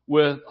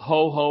with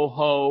ho, ho,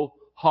 ho,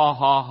 ha,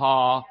 ha,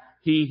 ha,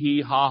 he,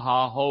 he, ha,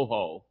 ha, ho,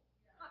 ho.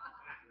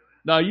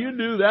 Now you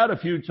do that a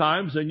few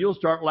times and you'll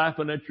start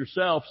laughing at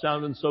yourself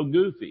sounding so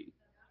goofy.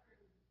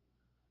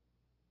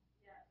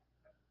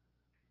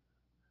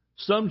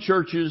 Some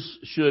churches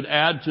should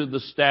add to the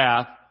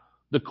staff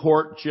the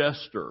court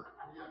jester.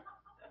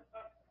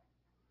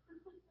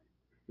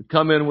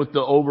 Come in with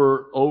the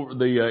over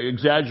the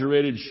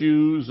exaggerated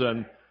shoes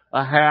and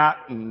a hat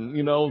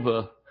and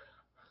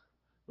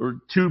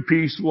or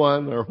two-piece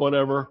one or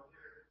whatever.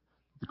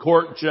 The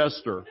court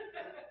jester.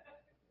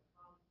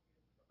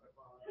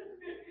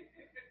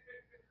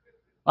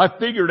 I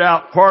figured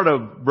out part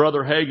of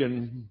Brother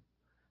Hagin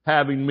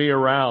having me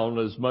around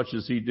as much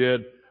as he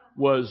did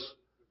was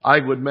I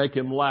would make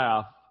him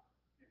laugh.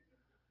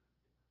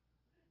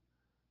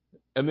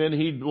 And then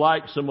he'd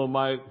like some of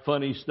my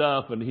funny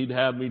stuff and he'd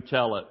have me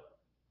tell it.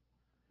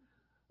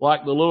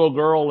 Like the little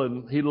girl,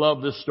 and he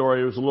loved this story.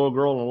 There was a little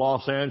girl in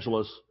Los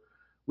Angeles.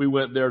 We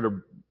went there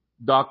to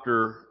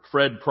Dr.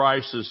 Fred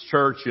Price's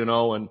church,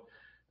 and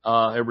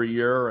every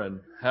year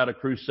and had a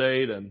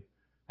crusade and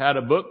had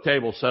a book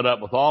table set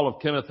up with all of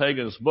Kenneth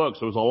Hagin's books.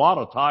 There was a lot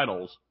of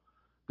titles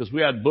because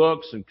we had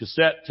books and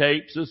cassette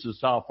tapes. This is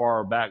how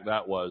far back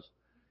that was.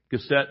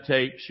 Cassette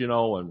tapes,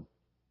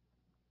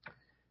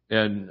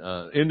 and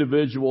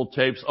individual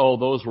tapes. Oh,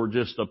 those were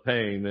just a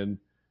pain. And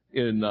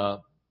in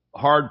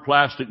hard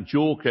plastic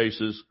jewel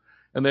cases,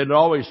 and they'd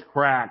always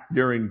crack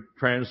during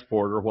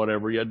transport or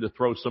whatever. You had to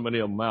throw so many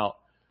of them out.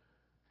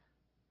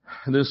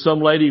 And then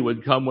some lady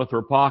would come with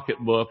her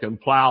pocketbook and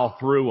plow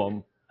through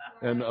them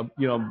and,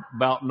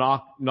 about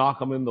knock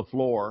them in the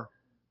floor.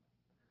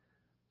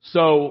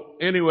 So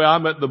anyway,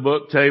 I'm at the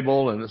book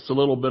table and it's a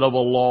little bit of a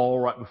lull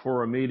right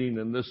before a meeting,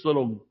 and this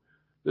little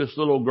this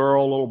little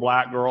girl, little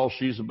black girl.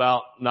 She's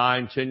about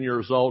 9, 10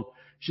 years old.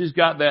 She's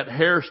got that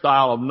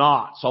hairstyle of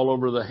knots all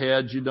over the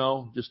head, you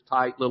know, just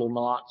tight little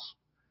knots.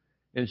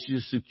 And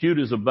she's as cute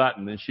as a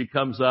button. And she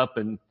comes up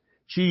and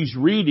she's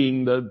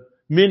reading the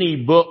many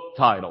book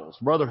titles.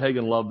 Brother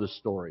Hagin loved this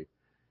story.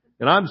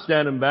 And I'm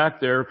standing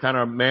back there kind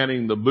of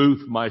manning the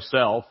booth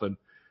myself and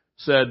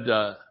said,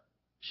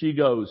 she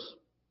goes,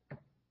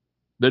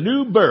 "The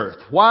New Birth,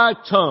 Why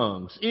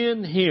Tongues,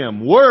 In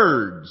Him,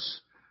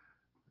 Words."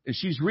 And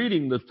she's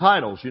reading the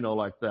titles, you know,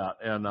 like that.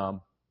 And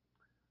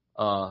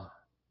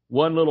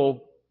one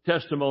little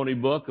testimony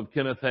book of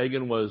Kenneth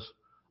Hagin was,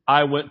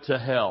 "I Went to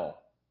Hell."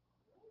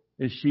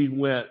 And she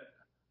went,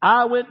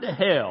 "I went to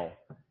hell."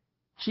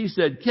 She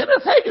said,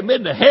 "Kenneth Hagin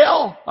been to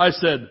hell?" I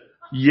said,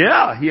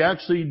 "Yeah, he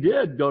actually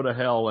did go to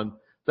hell." And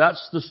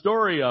that's the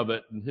story of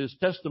it and his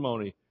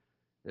testimony.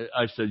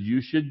 I said,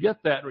 "You should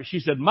get that." She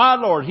said, "My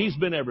Lord, he's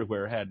been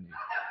everywhere, hadn't he?"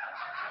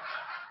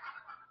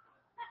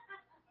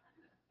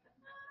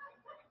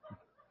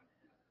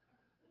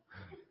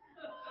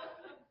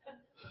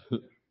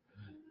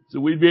 So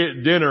we'd be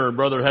at dinner and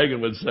Brother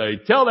Hagin would say,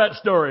 "Tell that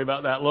story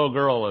about that little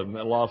girl in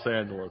Los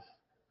Angeles."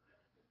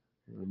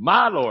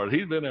 My Lord,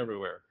 he's been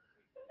everywhere.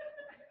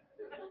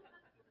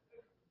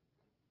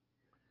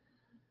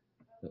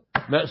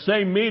 That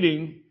same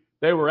meeting,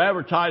 they were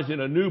advertising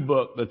a new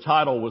book. The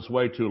title was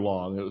way too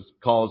long. It was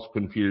caused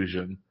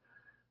confusion.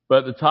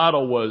 But the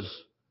title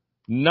was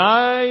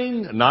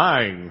Nine,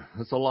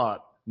 that's a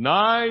lot,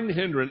 9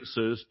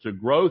 Hindrances to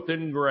Growth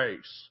in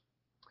Grace.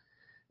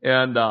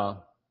 And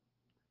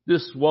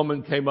this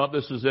woman came up,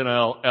 this is in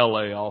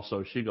L.A.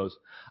 also. She goes,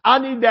 "I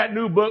need that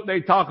new book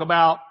they talk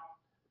about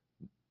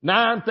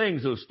 9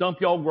 things that'll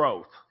stump your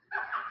growth."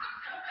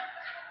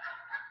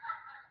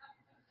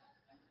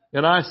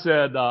 And I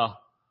said, "Oh,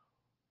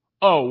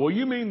 well,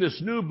 you mean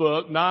this new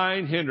book,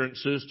 9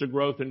 Hindrances to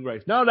Growth in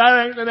Grace." "No,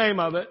 that ain't the name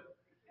of it.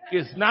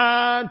 It's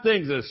 9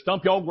 things that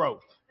stump your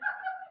growth."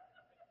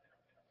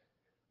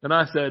 And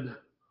I said,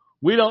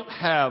 "We don't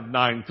have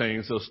 9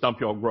 things that'll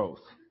stump your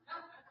growth."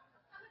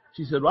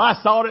 She said, "Well, I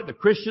saw it at the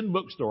Christian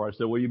bookstore." I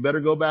said, "Well, you better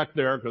go back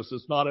there because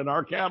it's not in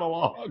our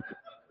catalog."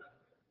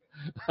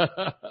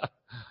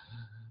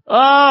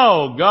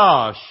 Oh,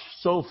 gosh,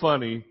 so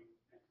funny.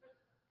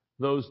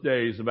 Those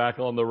days back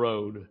on the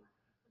road.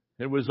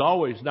 It was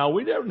always, now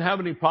we didn't have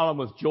any problem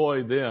with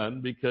joy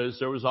then because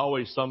there was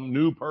always some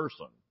new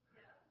person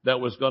that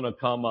was going to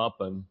come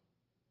up. And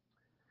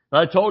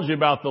I told you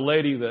about the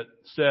lady that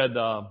said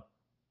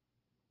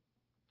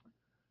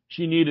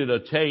she needed a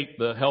tape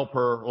to help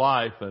her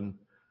life. And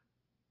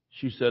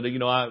she said, you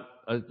know, I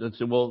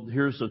said, "Well,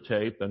 here's the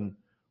tape." And,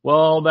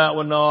 "Well, that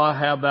one, no, I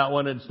have that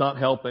one. It's not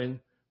helping."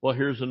 "Well,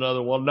 here's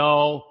another one."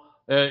 "No,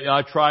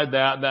 I tried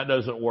that. That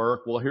doesn't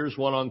work." "Well, here's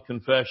one on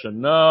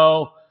confession."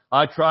 "No,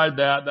 I tried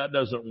that. That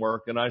doesn't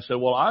work." And I said,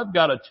 "Well, I've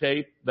got a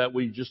tape that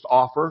we just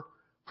offer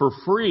for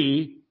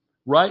free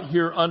right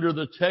here under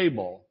the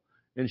table."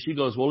 And she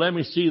goes, "Well, let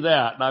me see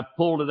that." And I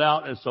pulled it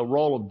out, and it's a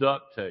roll of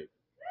duct tape.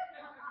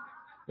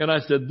 And I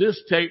said,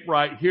 "This tape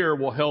right here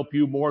will help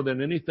you more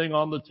than anything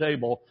on the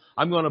table.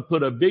 I'm going to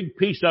put a big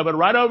piece of it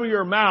right over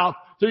your mouth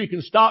so you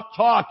can stop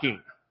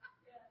talking."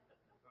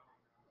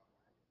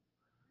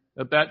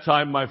 At that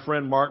time, my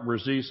friend Mark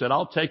Brzee said,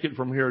 "I'll take it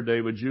from here,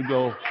 David. You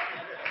go."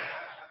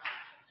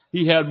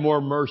 He had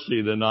more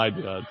mercy than I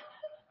did.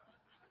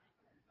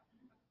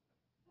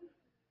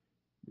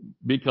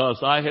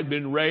 Because I had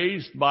been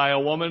raised by a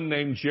woman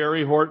named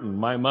Jerry Horton,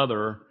 my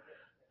mother,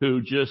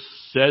 who just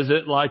says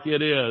it like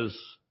it is,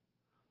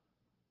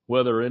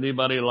 whether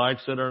anybody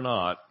likes it or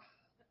not.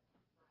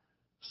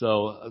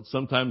 So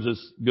sometimes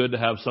it's good to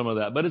have some of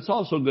that, but it's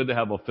also good to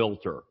have a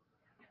filter.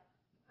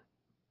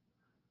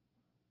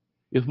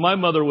 If my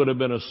mother would have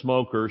been a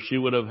smoker, she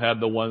would have had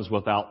the ones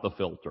without the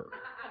filter.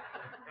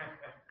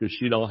 Because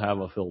she don't have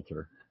a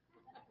filter.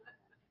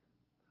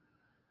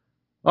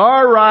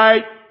 All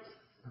right.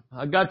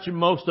 I got you,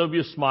 most of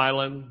you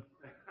smiling.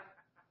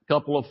 A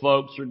couple of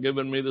folks are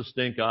giving me the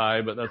stink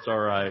eye, but that's all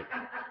right.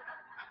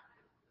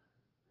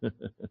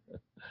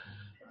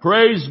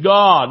 Praise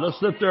God. Let's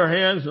lift our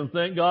hands and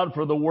thank God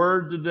for the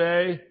word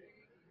today.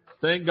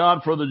 Thank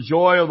God for the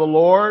joy of the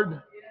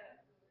Lord.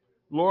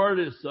 Lord,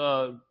 it's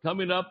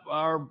coming up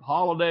our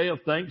holiday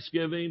of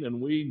Thanksgiving,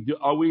 and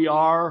we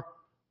are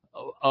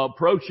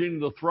approaching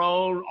the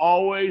throne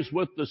always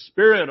with the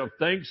spirit of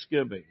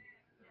thanksgiving.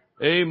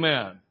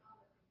 Amen.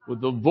 With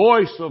the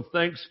voice of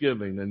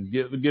thanksgiving and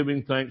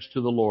giving thanks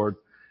to the Lord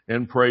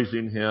and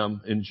praising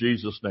Him in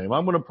Jesus' name.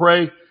 I'm going to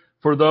pray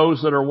for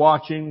those that are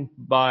watching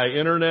by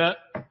internet.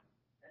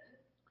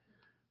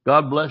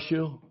 God bless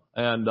you.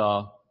 And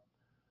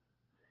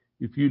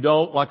if you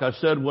don't, like I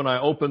said when I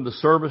opened the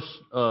service,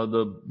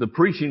 the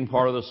preaching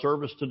part of the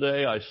service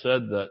today, I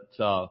said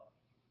that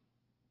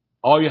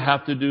all you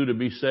have to do to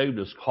be saved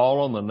is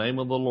call on the name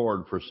of the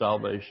Lord for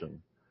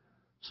salvation.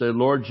 Say,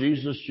 "Lord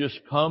Jesus, just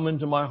come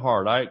into my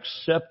heart. I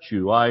accept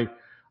you. I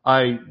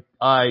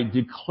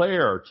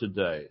declare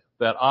today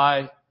that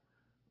I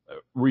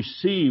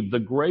receive the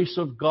grace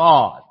of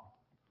God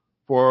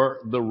for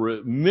the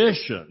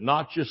remission,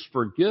 not just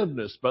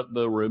forgiveness, but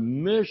the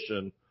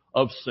remission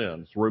of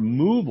sins,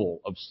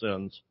 removal of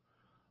sins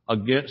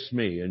against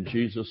me in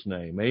Jesus'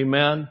 name.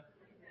 Amen.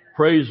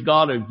 Praise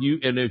God.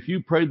 If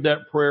you prayed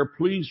that prayer,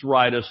 please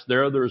write us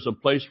there. There's a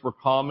place for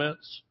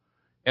comments,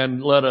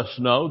 and let us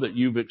know that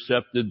you've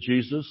accepted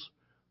Jesus.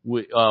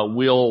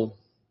 We'll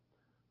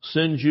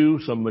send you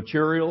some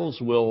materials.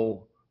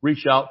 We'll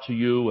reach out to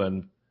you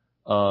and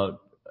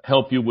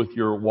help you with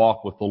your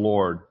walk with the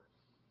Lord.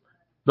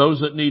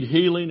 Those that need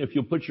healing, if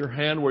you put your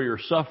hand where you're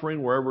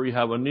suffering, wherever you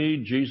have a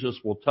need, Jesus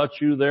will touch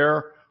you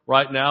there.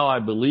 Right now, I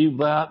believe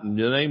that. In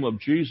the name of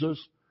Jesus,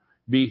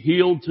 be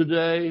healed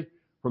today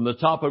from the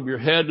top of your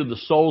head to the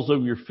soles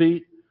of your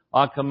feet.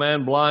 I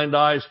command blind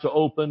eyes to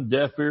open,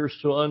 deaf ears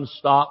to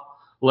unstop,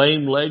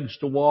 lame legs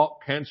to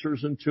walk,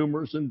 cancers and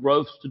tumors and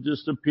growths to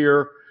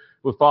disappear.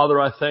 Well, Father,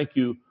 I thank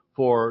you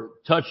for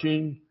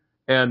touching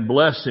and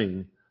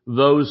blessing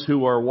those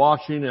who are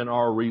watching and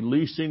are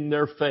releasing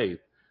their faith.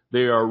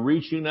 They are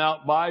reaching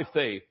out by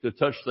faith to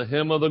touch the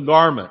hem of the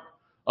garment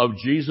of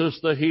Jesus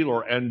the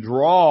healer and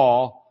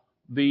draw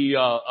the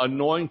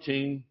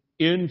anointing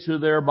into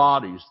their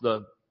bodies,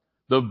 the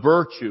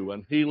virtue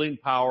and healing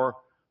power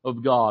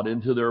of God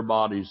into their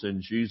bodies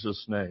in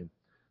Jesus' name.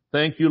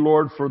 Thank you,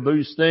 Lord, for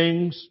these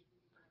things.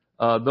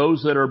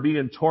 Those that are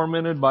being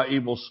tormented by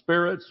evil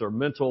spirits or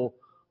mental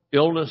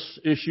illness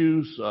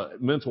issues,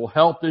 mental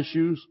health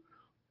issues,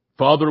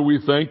 Father, we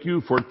thank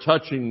you for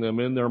touching them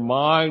in their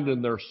mind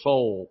and their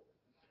soul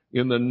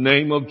in the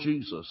name of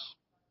Jesus.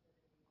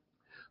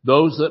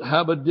 Those that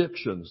have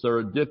addictions, they're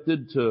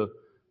addicted to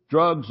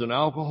drugs and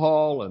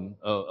alcohol and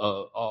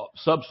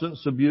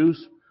substance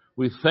abuse,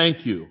 we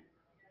thank you,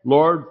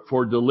 Lord,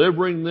 for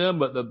delivering them,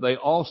 but that they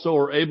also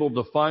are able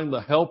to find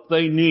the help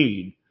they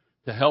need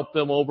to help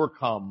them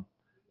overcome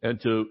and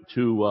to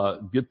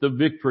get the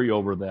victory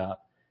over that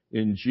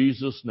in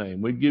Jesus'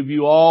 name. We give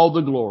you all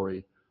the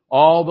glory,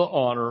 all the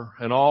honor,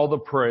 and all the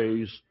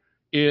praise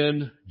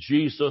in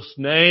Jesus'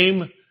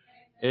 name.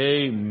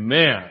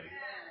 Amen.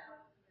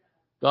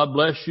 God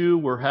bless you.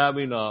 We're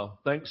having a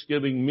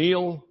Thanksgiving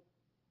meal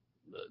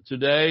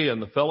today in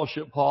the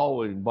fellowship hall.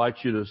 We invite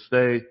you to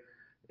stay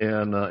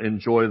and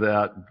enjoy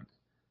that.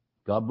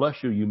 God bless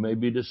you. You may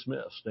be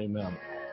dismissed. Amen.